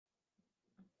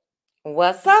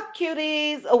What's up,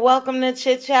 cuties? Welcome to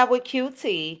Chit Chat with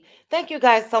QT. Thank you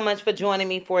guys so much for joining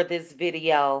me for this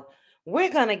video.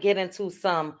 We're going to get into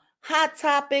some hot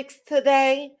topics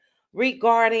today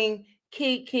regarding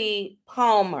Keke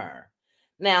Palmer.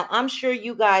 Now, I'm sure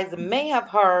you guys may have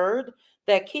heard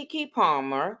that Keke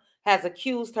Palmer has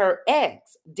accused her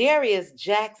ex, Darius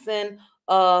Jackson,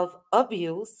 of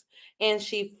abuse, and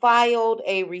she filed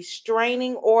a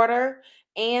restraining order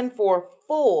and for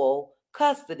full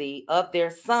custody of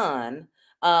their son,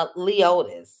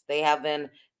 Leotis. They have an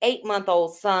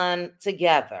 8-month-old son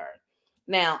together.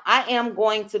 Now, I am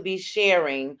going to be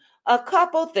sharing a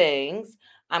couple things.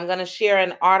 I'm going to share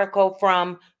an article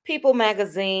from People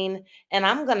magazine, and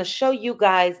I'm going to show you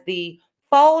guys the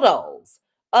photos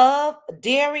of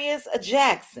Darius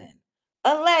Jackson,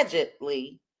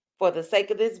 allegedly, for the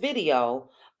sake of this video,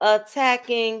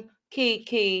 attacking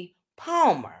Keke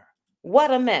Palmer.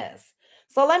 What a mess.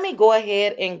 So let me go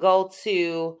ahead and go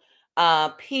to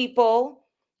People.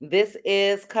 This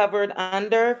is covered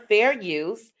under fair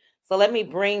use. So let me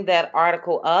bring that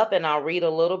article up and I'll read a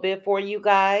little bit for you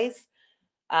guys.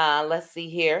 Let's see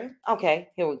here. Okay,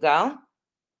 here we go.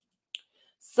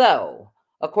 So,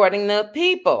 according to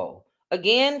People,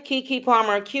 again, Keke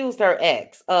Palmer accused her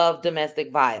ex of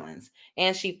domestic violence,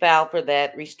 and she filed for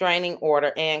that restraining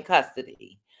order and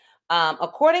custody.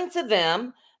 According to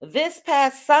them, this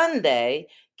past Sunday,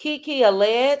 Keke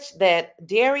alleged that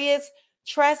Darius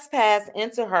trespassed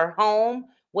into her home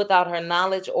without her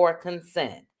knowledge or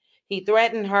consent. He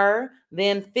threatened her,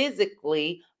 then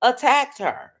physically attacked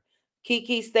her.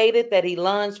 Keke stated that he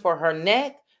lunged for her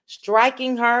neck,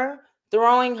 striking her,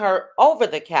 throwing her over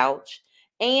the couch,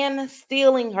 and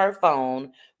stealing her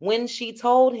phone when she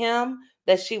told him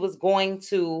that she was going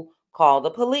to call the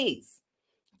police.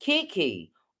 Keke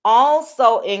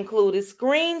also included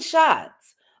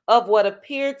screenshots of what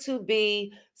appeared to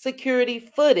be security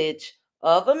footage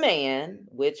of a man,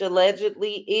 which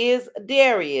allegedly is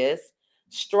Darius,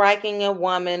 striking a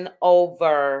woman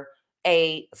over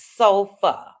a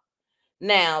sofa.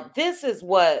 Now, this is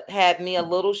what had me a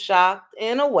little shocked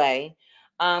in a way.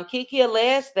 Keke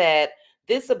alleged that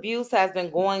this abuse has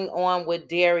been going on with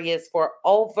Darius for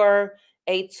over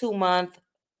a 2-year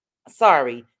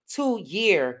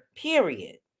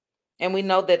period. And we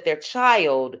know that their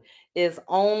child is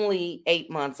only 8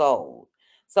 months old.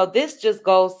 So this just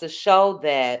goes to show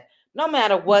that no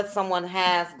matter what someone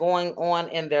has going on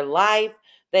in their life,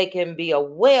 they can be a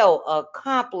well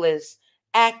accomplished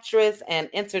actress and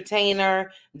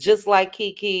entertainer, just like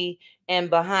Keke. And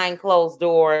behind closed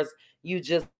doors, you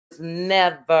just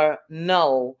never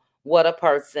know what a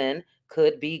person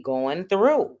could be going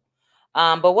through.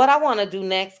 But what I want to do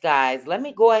next, guys, let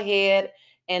me go ahead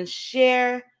and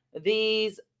share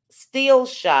these still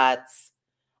shots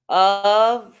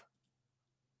of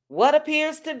what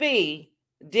appears to be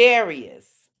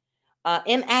Darius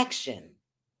in action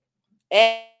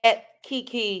at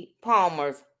Keke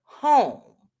Palmer's home.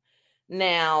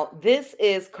 Now, this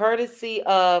is courtesy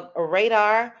of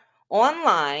Radar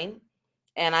Online,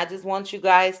 and I just want you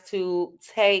guys to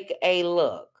take a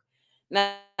look.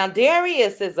 Now,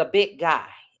 Darius is a big guy,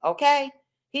 okay?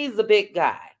 He's a big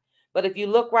guy. But if you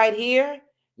look right here,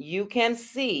 you can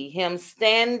see him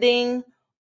standing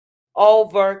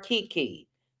over Keke.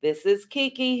 This is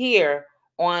Keke here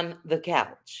on the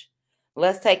couch.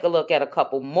 Let's take a look at a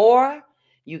couple more.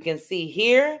 You can see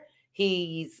here,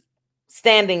 he's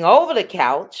standing over the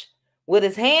couch with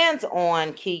his hands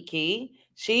on Keke.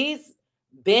 She's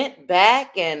bent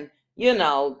back and,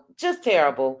 just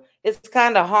terrible. It's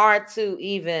kind of hard to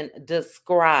even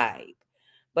describe.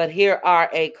 But here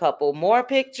are a couple more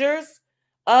pictures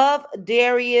of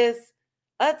Darius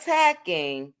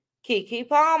attacking Keke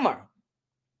Palmer.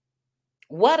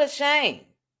 What a shame.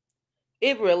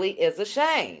 It really is a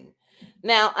shame.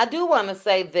 Now, I do want to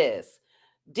say this.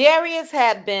 Darius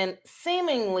had been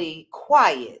seemingly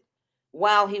quiet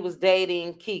while he was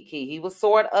dating Keke. He was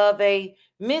sort of a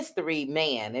mystery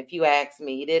man, if you ask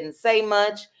me. He didn't say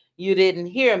much. You didn't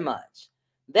hear much.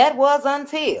 That was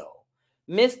until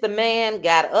Mr. Man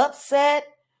got upset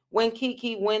when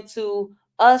Keke went to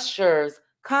Usher's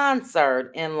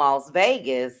concert in Las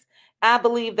Vegas. I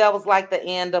believe that was like the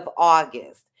end of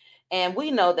August. And we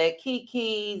know that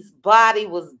Keke's body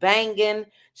was banging.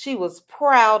 She was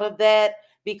proud of that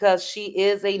because she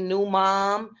is a new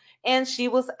mom and she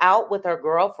was out with her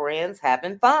girlfriends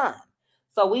having fun.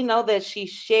 So we know that she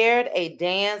shared a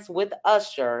dance with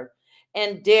Usher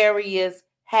and Darius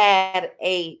had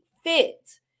a fit.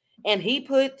 And he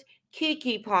put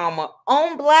Keke Palmer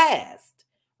on blast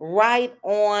right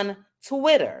on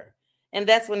Twitter. And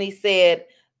that's when he said,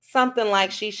 something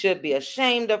like she should be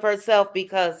ashamed of herself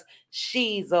because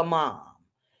she's a mom.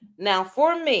 Now,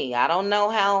 for me, I don't know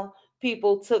how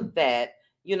people took that.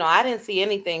 I didn't see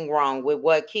anything wrong with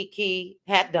what Keke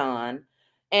had done.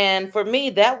 And for me,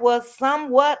 that was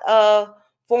somewhat a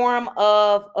form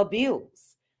of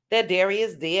abuse that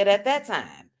Darius did at that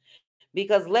time.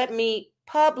 Because let me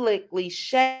publicly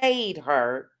shade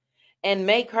her and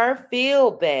make her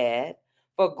feel bad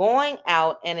for going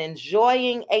out and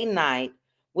enjoying a night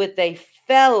with a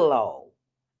fellow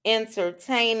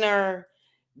entertainer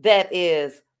that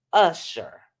is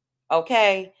Usher.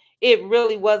 Okay? It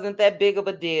really wasn't that big of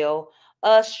a deal.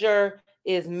 Usher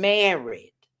is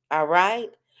married. All right?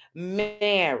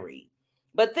 Married.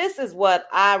 But this is what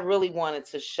I really wanted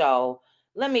to show.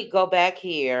 Let me go back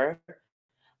here.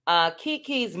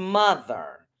 Keke's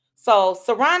mother. So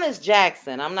Saranis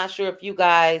Jackson, I'm not sure if you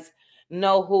guys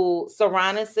know who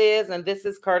Saranis is, and this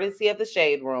is courtesy of the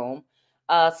Shade Room.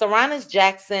 Saranis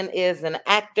Jackson is an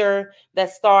actor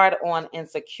that starred on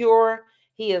Insecure.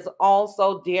 He is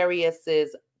also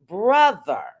Darius's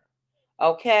brother.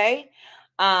 Okay.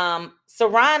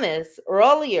 Saranis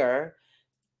earlier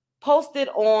posted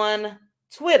on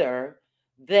Twitter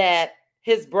that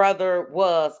his brother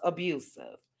was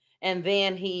abusive. And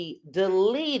then he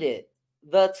deleted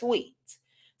the tweet.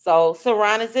 So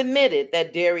Saranis admitted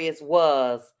that Darius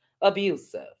was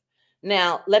abusive.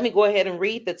 Now, let me go ahead and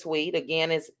read the tweet. Again,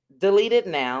 it's deleted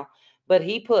now. But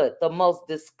he put, the most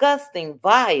disgusting,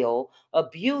 vile,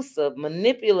 abusive,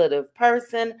 manipulative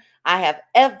person I have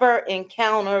ever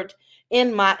encountered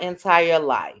in my entire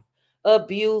life.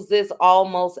 Abuses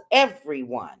almost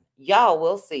everyone. Y'all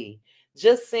will see.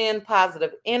 Just send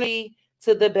positive energy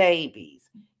to the babies.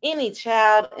 Any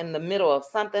child in the middle of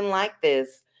something like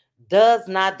this does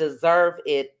not deserve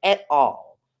it at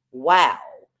all. Wow.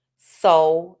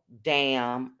 So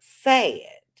damn sad.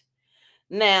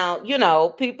 Now,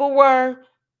 people were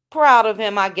proud of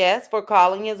him, I guess, for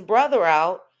calling his brother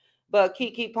out. But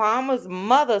Keke Palmer's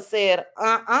mother said,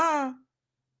 uh-uh.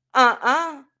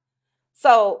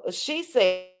 So she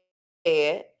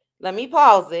said, let me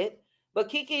pause it. But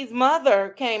Keke's mother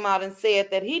came out and said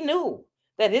that he knew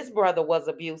that his brother was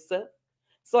abusive.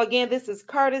 So again, this is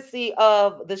courtesy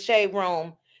of the Shade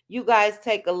Room. You guys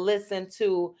take a listen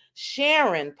to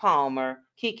Sharon Palmer,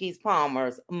 Keke's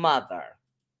Palmer's mother.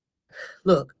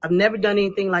 Look, I've never done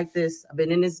anything like this. I've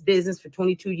been in this business for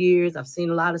 22 years. I've seen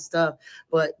a lot of stuff,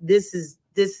 but this is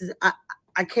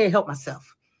I can't help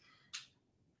myself.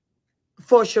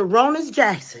 For Sharonis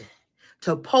Jackson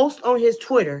to post on his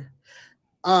Twitter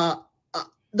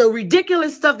the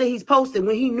ridiculous stuff that he's posted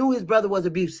when he knew his brother was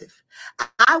abusive.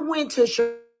 I went to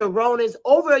Sharonis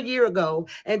over a year ago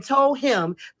and told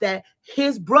him that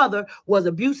his brother was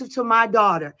abusive to my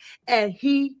daughter. And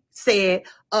he said,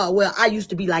 well, I used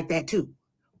to be like that too.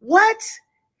 What?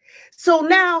 So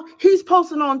now he's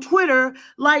posting on Twitter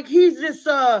like he's this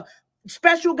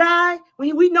special guy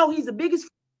when we know he's the biggest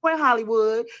in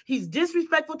Hollywood. He's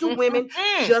disrespectful to women,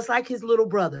 just like his little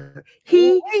brother.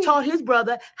 He taught his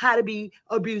brother how to be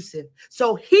abusive.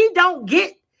 So he don't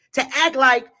get to act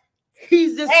like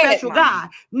he's this special guy.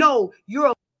 No,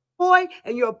 you're a boy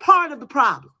and you're a part of the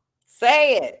problem.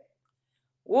 Say it.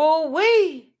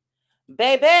 Woo-wee.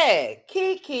 Baby,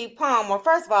 Keke Palmer.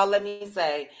 First of all, let me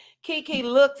say, Keke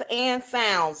looks and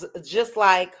sounds just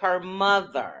like her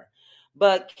mother.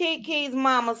 But Keke's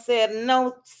mama said,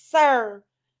 no, sir.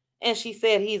 And she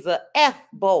said, he's a F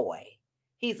boy.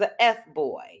 He's a F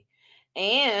boy.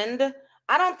 And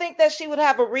I don't think that she would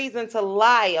have a reason to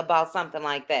lie about something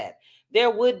like that.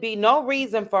 There would be no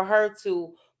reason for her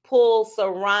to pull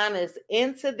Saranis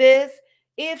into this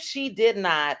if she did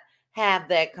not have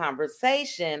that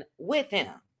conversation with him.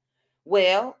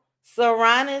 Well,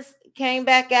 Saranis came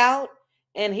back out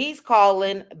and he's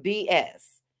calling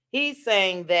BS. He's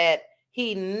saying that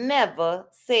he never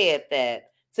said that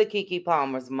to Keke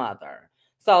Palmer's mother.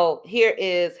 So here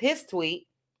is his tweet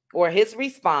or his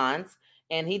response.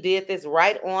 And he did this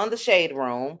right on the Shade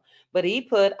Room. But he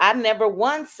put, I never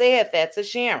once said that to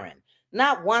Sharon.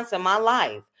 Not once in my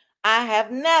life. I have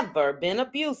never been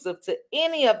abusive to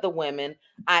any of the women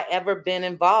I ever been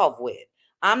involved with.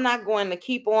 I'm not going to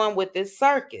keep on with this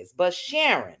circus. But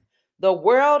Sharon, the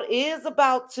world is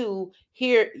about to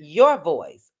hear your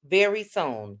voice very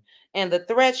soon. And the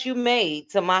threats you made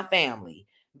to my family.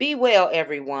 Be well,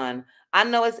 everyone. I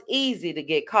know it's easy to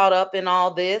get caught up in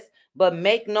all this, but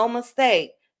make no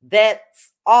mistake,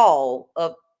 that's all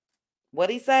of what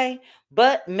he say?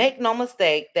 But make no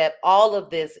mistake that all of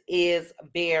this is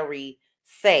very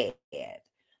sad.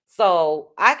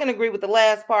 So I can agree with the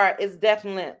last part. It's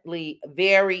definitely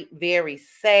very, very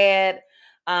sad.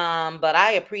 But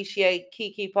I appreciate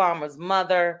Keke Palmer's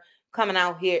mother coming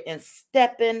out here and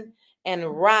stepping and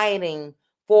writing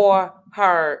for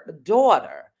her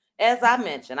daughter. As I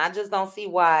mentioned, I just don't see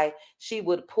why she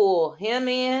would pull him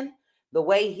in the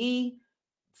way he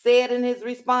said in his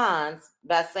response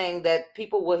by saying that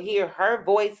people will hear her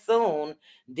voice soon.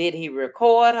 Did he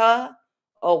record her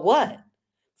or what?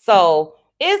 So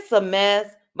it's a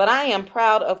mess, but I am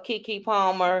proud of Keke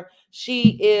Palmer.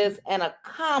 She is an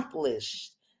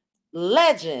accomplished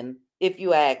legend, if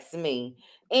you ask me.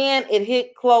 And it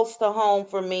hit close to home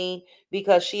for me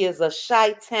because she is a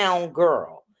Chi-Town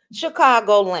girl,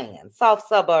 Chicagoland, soft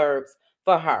suburbs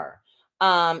for her.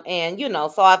 And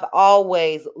so I've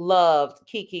always loved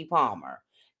Keke Palmer.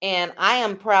 And I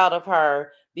am proud of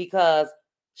her because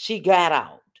she got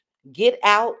out. Get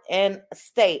out and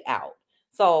stay out.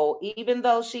 So even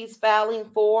though she's filing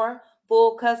for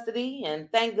full custody, and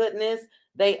thank goodness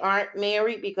they aren't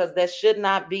married because that should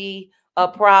not be a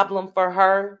problem for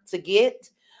her to get.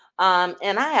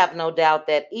 And I have no doubt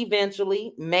that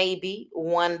eventually, maybe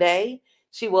one day,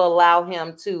 she will allow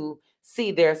him to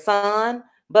see their son.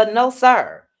 But no,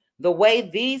 sir. The way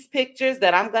these pictures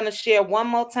that I'm going to share one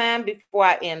more time before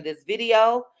I end this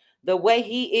video, the way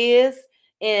he is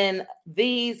in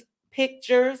these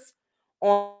pictures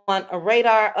on a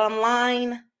radar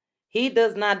online, he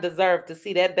does not deserve to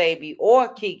see that baby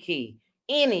or Keke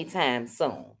anytime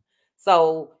soon.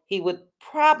 So he would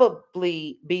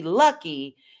probably be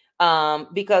lucky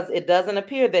because it doesn't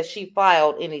appear that she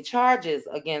filed any charges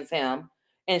against him,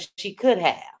 and she could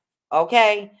have.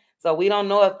 Okay. So we don't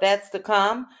know if that's to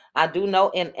come. I do know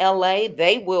in LA,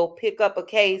 they will pick up a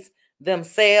case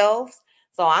themselves.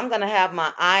 So I'm going to have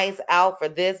my eyes out for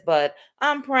this, but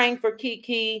I'm praying for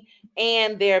Keke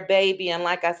and their baby. And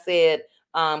like I said,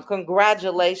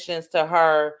 congratulations to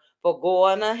her for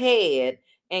going ahead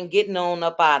and getting on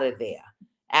up out of there.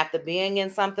 After being in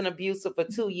something abusive for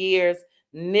 2 years,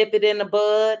 nip it in the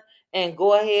bud and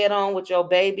go ahead on with your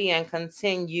baby and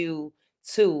continue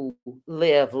to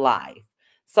live life.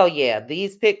 So yeah,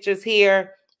 these pictures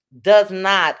here does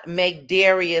not make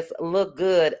Darius look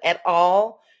good at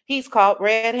all. He's caught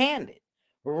red-handed.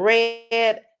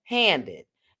 Red-handed.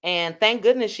 And thank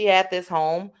goodness she had this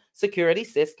home security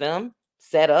system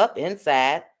set up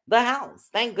inside the house.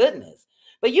 Thank goodness.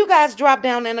 But you guys drop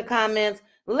down in the comments.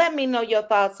 Let me know your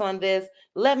thoughts on this.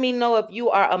 Let me know if you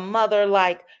are a mother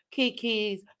like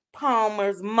Keke's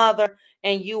Palmer's mother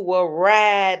and you will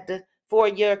ride for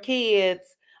your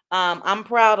kids. I'm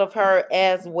proud of her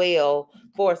as well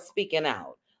for speaking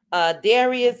out.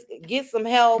 Darius, get some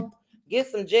help, get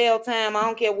some jail time. I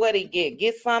don't care what he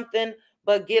get something,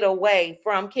 but get away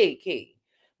from Keke.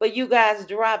 But you guys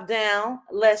drop down.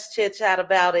 Let's chit chat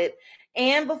about it.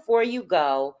 And before you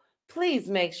go, please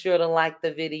make sure to like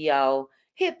the video,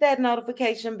 hit that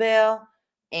notification bell,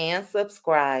 and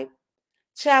subscribe.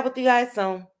 Chat with you guys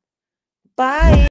soon. Bye.